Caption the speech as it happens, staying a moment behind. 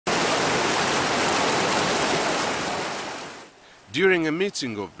During a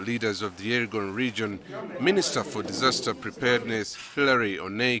meeting of leaders of the Elgon region, Minister for Disaster Preparedness Hilary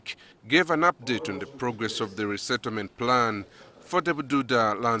Onek gave an update on the progress of the resettlement plan for the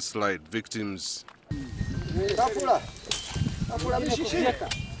Bududa landslide victims.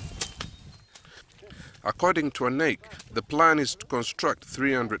 According to Onek, the plan is to construct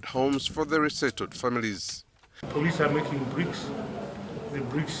 300 homes for the resettled families. Police are making bricks. The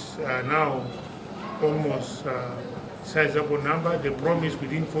bricks are now almost sizable number. They promise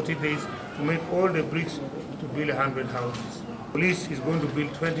within 40 days to make all the bricks to build 100 houses. Police is going to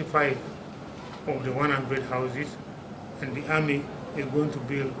build 25 of the 100 houses, and the army is going to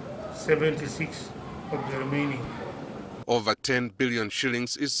build 76 of the remaining. Over 10 billion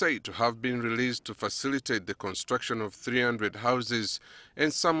shillings is said to have been released to facilitate the construction of 300 houses,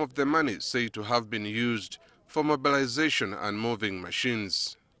 and some of the money said to have been used for mobilization and moving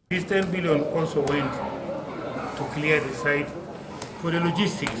machines. This 10 billion also went to clear the site for the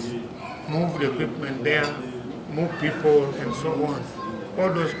logistics, move the equipment there, move people and so on.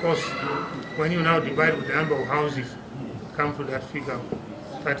 All those costs, when you now divide with the number of houses, come to that figure,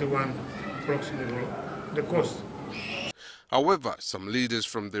 31 approximately, the cost. However, some leaders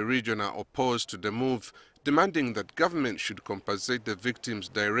from the region are opposed to the move, demanding that government should compensate the victims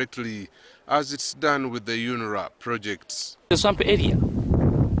directly, as it's done with the UNRWA projects. The swamp area.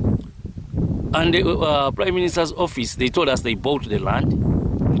 And the Prime Minister's office, they told us they bought the land,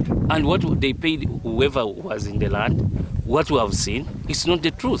 and what they paid whoever was in the land, what we have seen, is not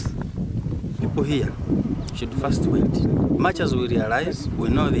the truth. People here should first wait. Much as we realize, we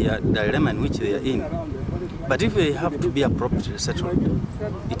know the dilemma in which they are in. But if they have to be appropriately settled,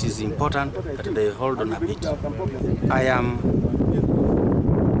 it is important that they hold on a bit. I am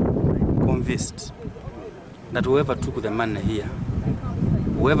convinced that whoever took the money here,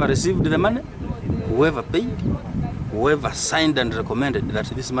 whoever received the money, whoever paid, whoever signed and recommended that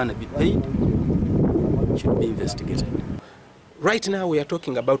this money be paid, should be investigated. Right now we are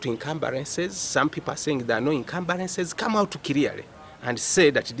talking about encumbrances. Some people are saying there are no encumbrances. Come out clearly and say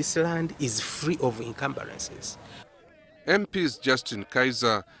that this land is free of encumbrances. MPs Justin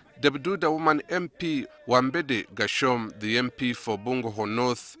Kaiser, the Bududa woman MP Wambede Gashom, the MP for Bungoho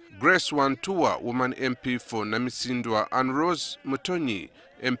North, Grace Wantua, woman MP for Namisindwa, and Rose Mutonyi,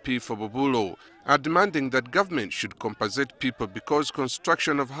 MP for Bobulo, are demanding that government should compensate people because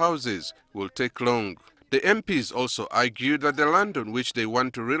construction of houses will take long. The MPs also argue that the land on which they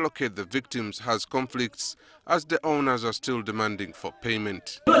want to relocate the victims has conflicts, as the owners are still demanding for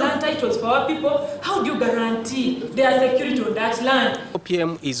payment. No land titles for our people. How do you guarantee their security on that land?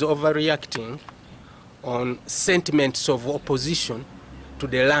 OPM is overreacting on sentiments of opposition to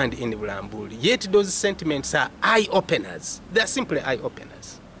the land in Bulambuli. Yet those sentiments are eye-openers. They are simply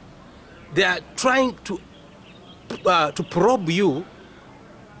eye-openers. They are trying to probe you,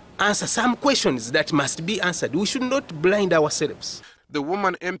 answer some questions that must be answered. We should not blind ourselves. The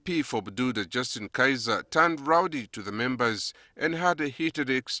woman MP for Bududa, Justin Kaiser, turned rowdy to the members and had a heated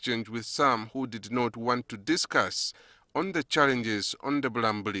exchange with some who did not want to discuss on the challenges on the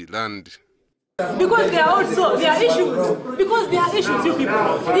Bulambuli land. Because there are issues. Because there are issues, you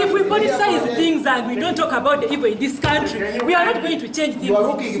people. If we politicize things and we don't talk about the evil in this country, we are not going to change things.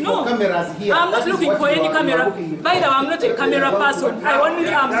 No, I'm not looking for any camera. By the way, I'm not a camera person.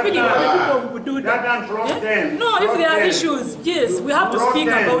 I'm speaking for the people who do that. Yeah? No, if there are issues, yes, we have to speak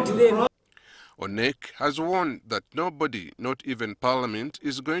about them. Onek has warned that nobody, not even Parliament,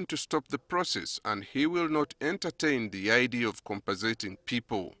 is going to stop the process, and he will not entertain the idea of compensating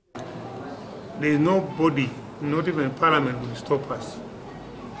people. There is nobody, not even Parliament, will stop us.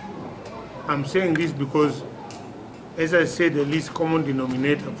 I'm saying this because, as I said, the least common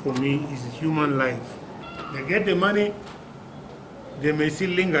denominator for me is human life. They get the money, they may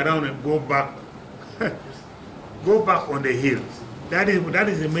still linger around and go back, go back on the hill. That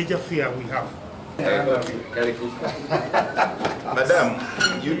is a major fear we have. Madam,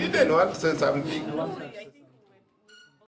 you didn't want to say something.